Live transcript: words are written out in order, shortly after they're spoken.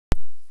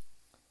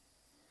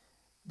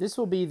This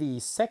will be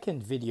the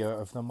second video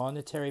of the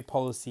monetary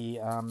policy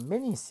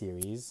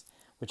mini-series,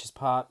 which is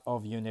part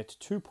of Unit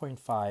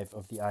 2.5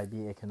 of the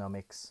IB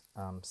Economics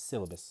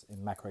syllabus in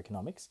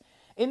macroeconomics.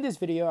 In this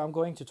video, I'm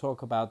going to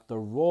talk about the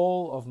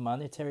role of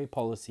monetary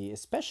policy,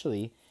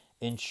 especially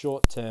in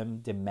short-term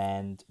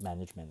demand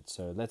management.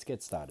 So let's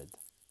get started.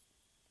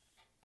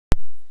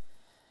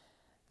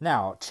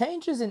 Now,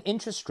 changes in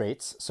interest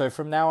rates. So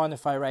from now on,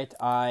 if I write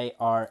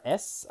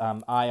IRS,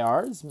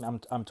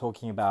 IRs, I'm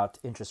talking about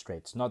interest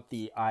rates, not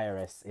the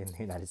IRS in the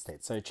United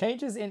States. So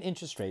changes in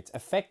interest rates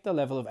affect the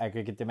level of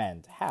aggregate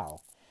demand.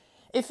 How?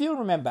 If you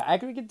remember,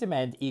 aggregate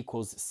demand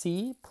equals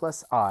C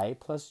plus I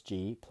plus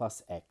G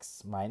plus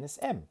X minus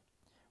M,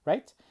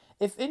 right?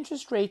 If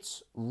interest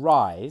rates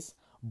rise,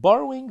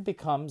 borrowing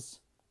becomes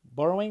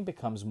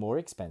more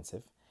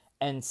expensive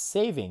and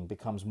saving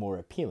becomes more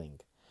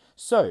appealing.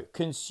 So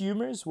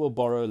consumers will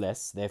borrow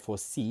less, therefore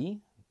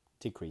C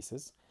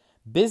decreases.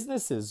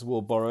 Businesses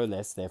will borrow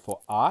less, therefore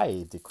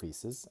I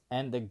decreases.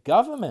 And the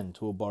government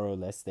will borrow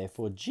less,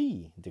 therefore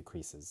G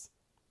decreases.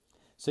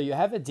 So you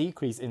have a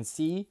decrease in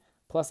C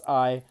plus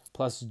I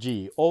plus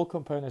G, all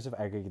components of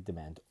aggregate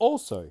demand.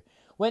 Also,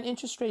 when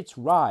interest rates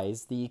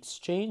rise, the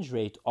exchange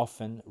rate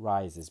often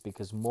rises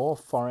because more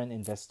foreign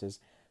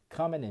investors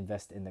come and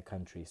invest in the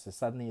country. So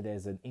suddenly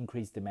there's an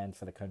increased demand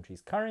for the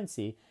country's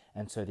currency,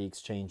 and so the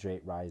exchange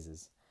rate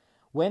rises.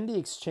 When the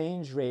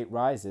exchange rate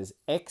rises,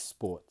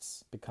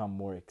 exports become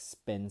more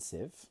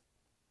expensive.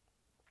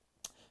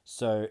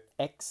 So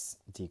X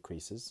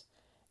decreases.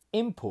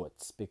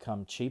 Imports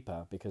become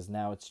cheaper because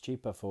now it's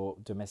cheaper for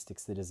domestic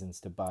citizens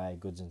to buy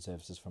goods and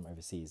services from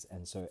overseas,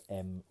 and so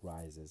M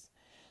rises.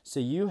 So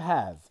you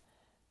have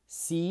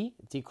C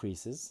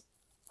decreases,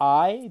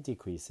 I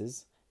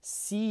decreases,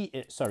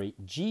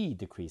 G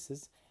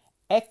decreases,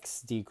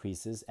 X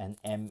decreases, and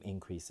M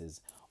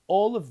increases.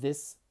 All of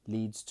this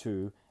leads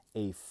to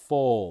a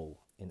fall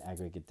in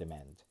aggregate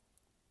demand.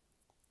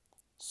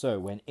 So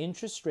when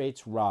interest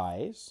rates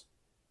rise,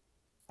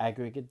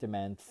 aggregate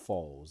demand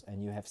falls,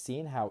 and you have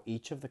seen how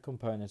each of the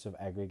components of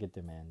aggregate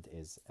demand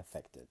is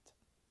affected.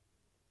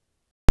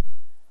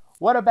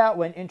 What about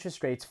when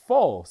interest rates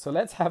fall? So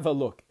let's have a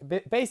look.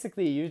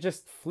 Basically, you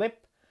just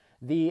flip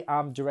the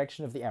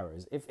direction of the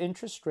arrows. If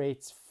interest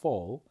rates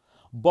fall,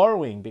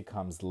 borrowing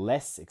becomes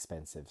less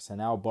expensive. So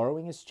now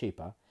borrowing is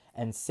cheaper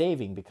and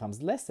saving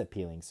becomes less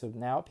appealing. So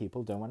now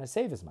people don't want to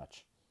save as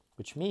much,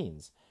 which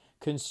means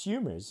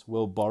consumers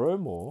will borrow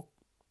more,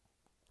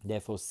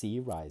 therefore C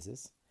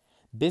rises.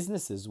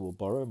 Businesses will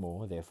borrow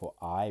more, therefore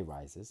I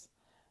rises.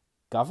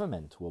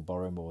 Government will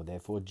borrow more,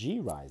 therefore G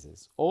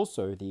rises.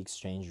 Also, the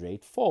exchange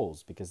rate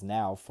falls because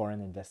now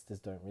foreign investors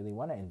don't really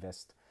want to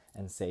invest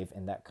and save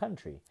in that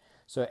country.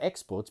 So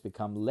exports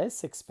become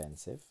less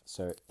expensive,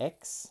 so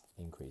X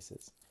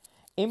increases.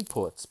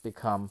 Imports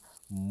become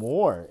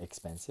more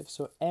expensive,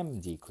 so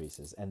M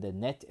decreases. And the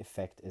net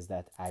effect is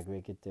that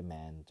aggregate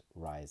demand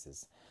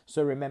rises.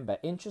 So remember,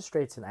 interest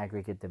rates and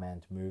aggregate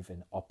demand move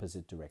in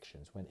opposite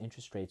directions. When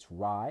interest rates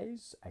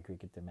rise,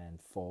 aggregate demand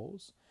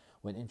falls.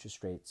 When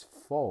interest rates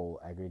fall,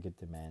 aggregate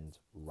demand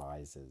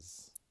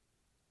rises.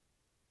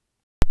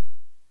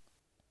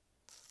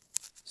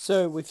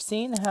 So we've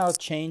seen how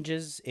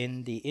changes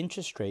in the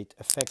interest rate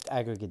affect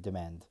aggregate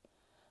demand.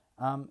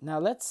 Now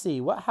let's see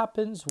what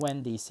happens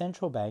when the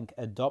central bank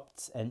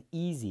adopts an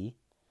easy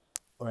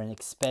or an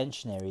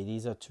expansionary.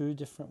 These are two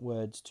different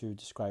words to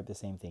describe the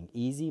same thing.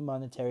 Easy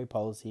monetary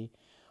policy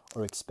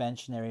or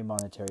expansionary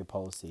monetary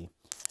policy.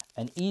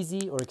 An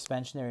easy or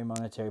expansionary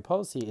monetary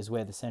policy is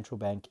where the central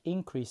bank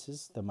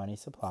increases the money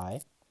supply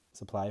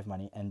of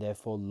money, and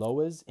therefore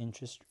lowers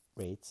interest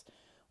rates,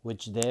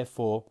 which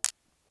therefore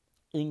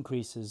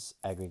increases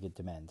aggregate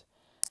demand.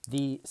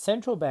 The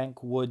central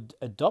bank would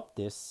adopt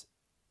this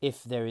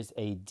if there is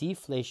a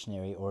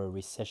deflationary or a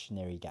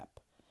recessionary gap.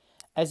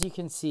 As you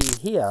can see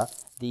here,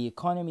 the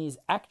economy's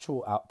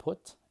actual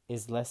output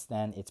is less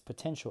than its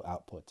potential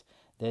output.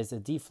 There's a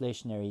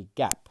deflationary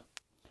gap.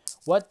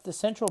 What the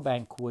central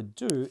bank would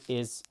do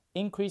is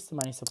increase the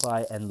money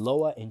supply and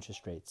lower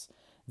interest rates.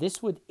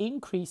 This would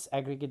increase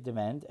aggregate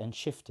demand and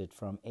shift it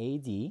from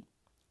AD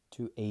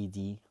to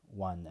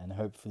AD1 and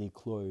hopefully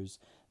close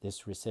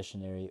this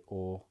recessionary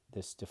or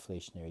this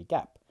deflationary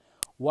gap.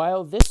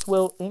 While this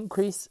will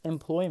increase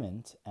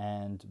employment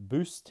and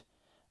boost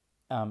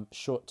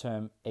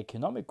short-term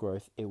economic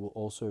growth, it will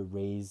also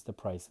raise the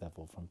price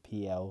level from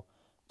PL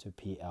to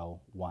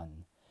PL1.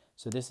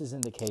 So this is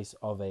in the case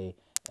of a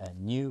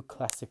new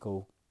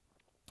classical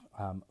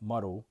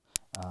model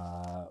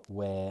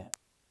where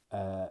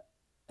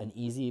an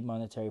easy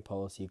monetary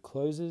policy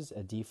closes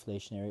a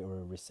deflationary or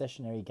a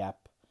recessionary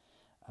gap,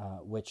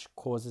 which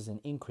causes an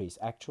increase.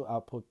 Actual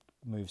output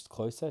moves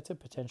closer to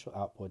potential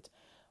output,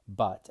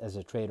 but as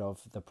a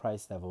trade-off, the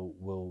price level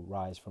will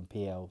rise from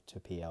PL to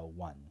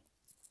PL1.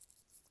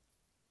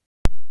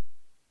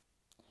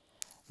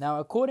 Now,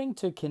 according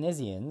to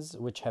Keynesians,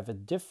 which have a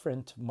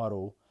different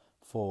model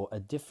for a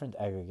different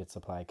aggregate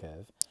supply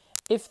curve,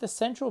 if the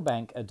central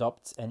bank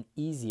adopts an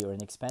easy or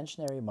an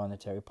expansionary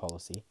monetary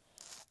policy,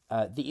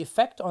 the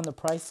effect on the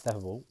price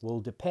level will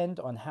depend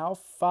on how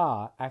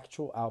far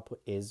actual output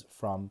is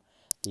from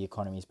the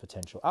economy's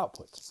potential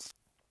output.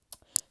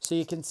 So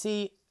you can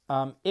see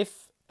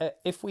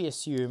if we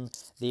assume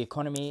the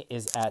economy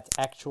is at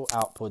actual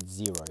output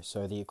 0,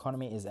 so the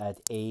economy is at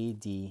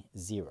AD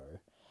 0,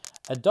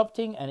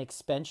 adopting an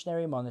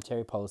expansionary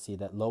monetary policy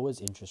that lowers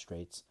interest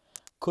rates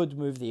could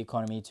move the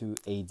economy to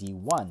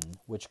AD1,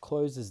 which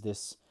closes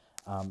this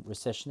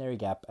recessionary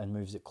gap and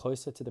moves it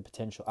closer to the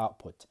potential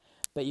output.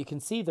 But you can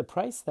see the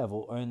price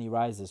level only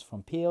rises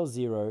from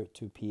PL0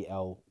 to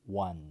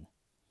PL1.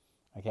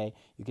 Okay,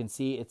 you can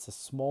see it's a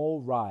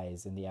small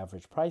rise in the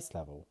average price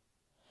level.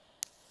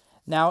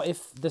 Now,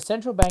 if the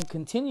central bank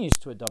continues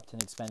to adopt an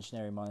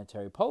expansionary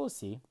monetary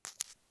policy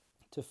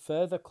to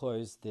further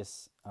close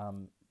this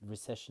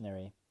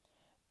recessionary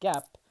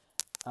gap,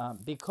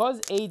 because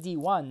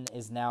AD1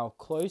 is now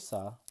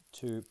closer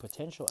to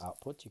potential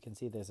output, you can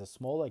see there's a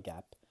smaller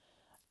gap.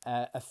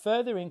 A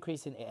further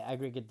increase in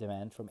aggregate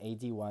demand from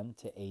AD1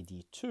 to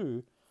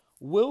AD2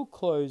 will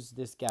close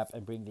this gap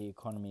and bring the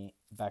economy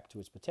back to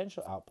its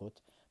potential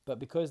output, but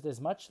because there's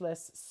much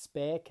less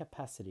spare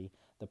capacity,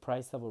 the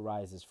price level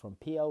rises from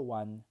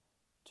PL1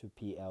 to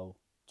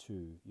PL2.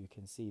 You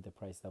can see the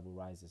price level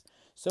rises.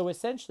 So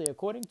essentially,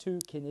 according to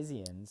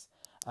Keynesians,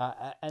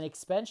 an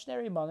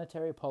expansionary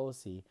monetary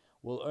policy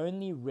will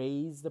only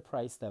raise the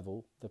price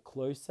level the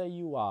closer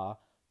you are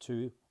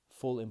to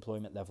full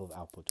employment level of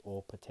output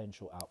or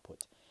potential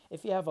output.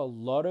 If you have a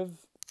lot of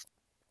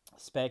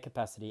spare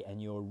capacity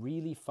and you're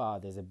really far,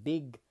 there's a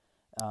big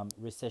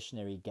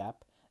recessionary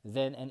gap,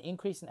 then an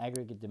increase in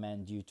aggregate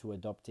demand due to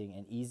adopting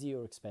an easier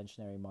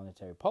expansionary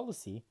monetary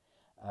policy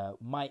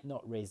might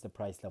not raise the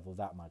price level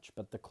that much.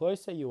 But the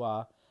closer you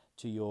are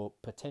to your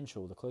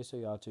potential, the closer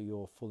you are to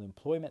your full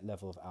employment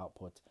level of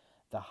output,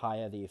 the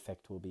higher the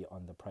effect will be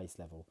on the price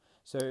level.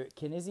 So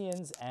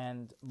Keynesians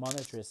and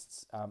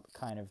monetarists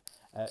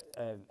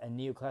and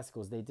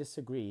neoclassicals, they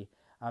disagree.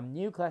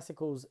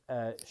 Neoclassicals,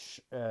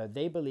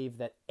 they believe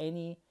that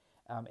any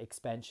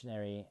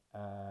expansionary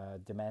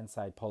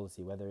demand-side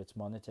policy, whether it's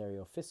monetary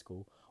or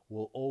fiscal,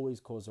 will always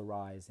cause a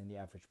rise in the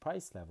average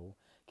price level.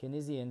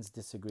 Keynesians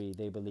disagree.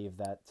 They believe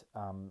that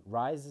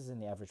rises in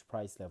the average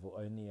price level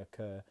only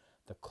occur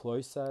the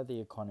closer the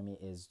economy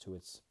is to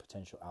its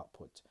potential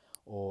output,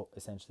 or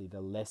essentially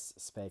the less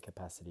spare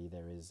capacity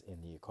there is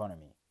in the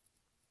economy.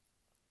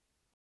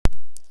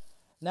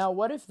 Now,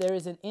 what if there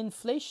is an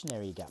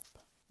inflationary gap,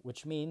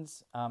 which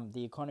means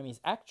the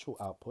economy's actual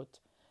output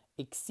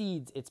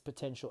exceeds its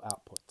potential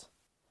output?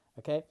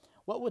 Okay,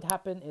 what would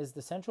happen is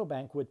the central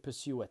bank would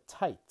pursue a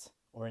tight,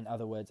 or in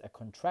other words, a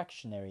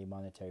contractionary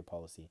monetary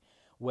policy,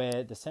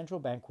 where the central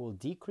bank will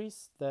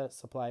decrease the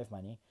supply of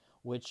money,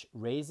 which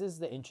raises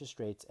the interest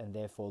rates and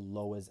therefore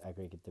lowers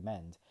aggregate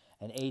demand.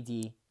 And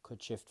AD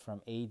could shift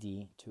from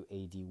AD to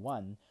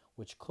AD1,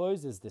 which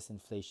closes this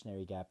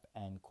inflationary gap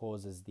and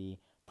causes the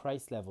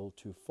price level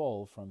to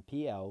fall from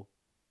PL,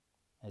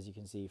 as you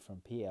can see,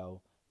 from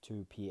PL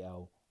to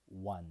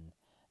PL1.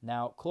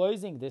 Now,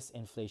 closing this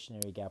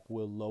inflationary gap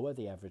will lower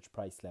the average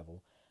price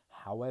level.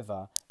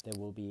 However, there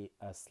will be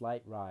a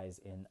slight rise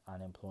in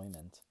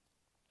unemployment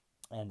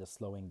and a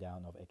slowing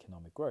down of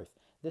economic growth.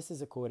 This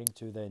is according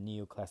to the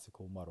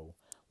neoclassical model.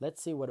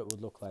 Let's see what it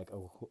would look like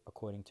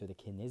according to the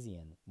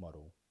Keynesian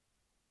model.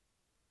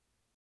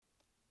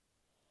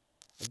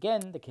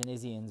 Again, the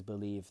Keynesians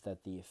believe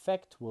that the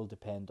effect will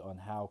depend on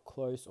how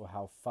close or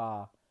how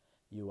far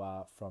you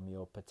are from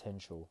your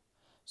potential.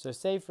 So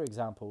say, for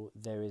example,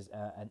 there is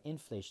an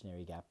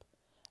inflationary gap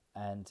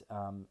and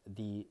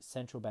the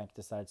central bank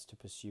decides to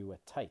pursue a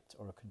tight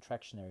or a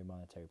contractionary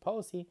monetary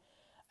policy.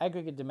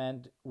 Aggregate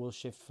demand will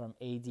shift from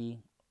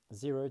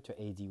AD0 to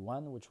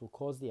AD1, which will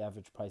cause the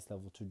average price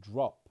level to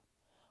drop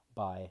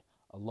by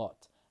a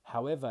lot.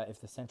 However,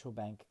 if the central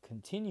bank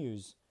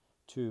continues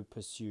to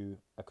pursue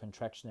a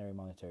contractionary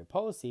monetary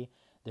policy,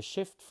 the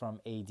shift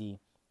from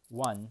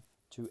AD1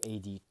 to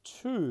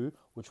AD2,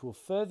 which will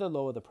further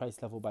lower the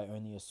price level by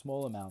only a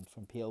small amount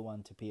from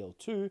PL1 to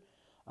PL2,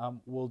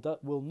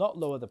 will not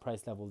lower the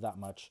price level that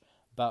much,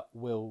 but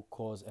will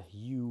cause a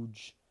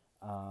huge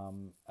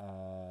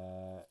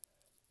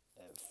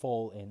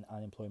fall in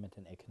unemployment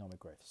and economic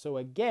growth. So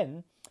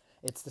again,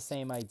 it's the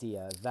same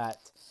idea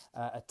that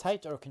a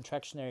tight or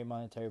contractionary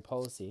monetary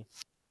policy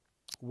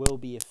will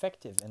be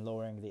effective in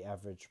lowering the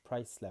average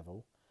price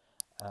level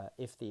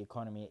if the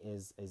economy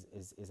is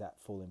at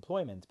full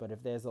employment. But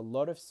if there's a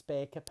lot of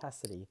spare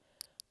capacity,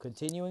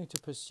 continuing to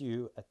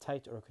pursue a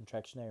tight or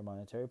contractionary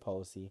monetary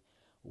policy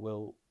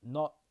will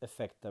not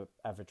affect the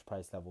average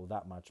price level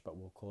that much, but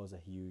will cause a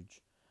huge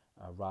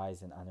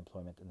rise in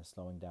unemployment and a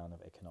slowing down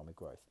of economic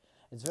growth.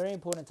 It's very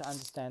important to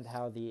understand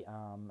how the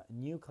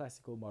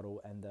neoclassical model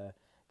and the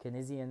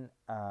Keynesian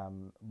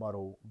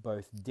model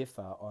both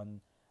differ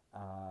on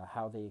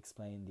how they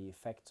explain the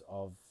effect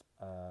of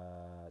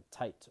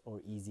tight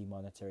or easy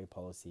monetary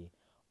policy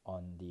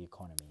on the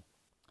economy.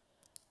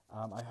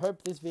 I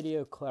hope this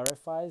video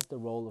clarifies the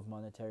role of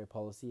monetary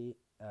policy,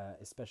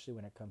 especially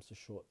when it comes to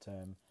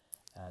short-term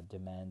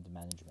demand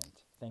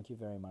management. Thank you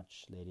very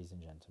much, ladies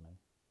and gentlemen.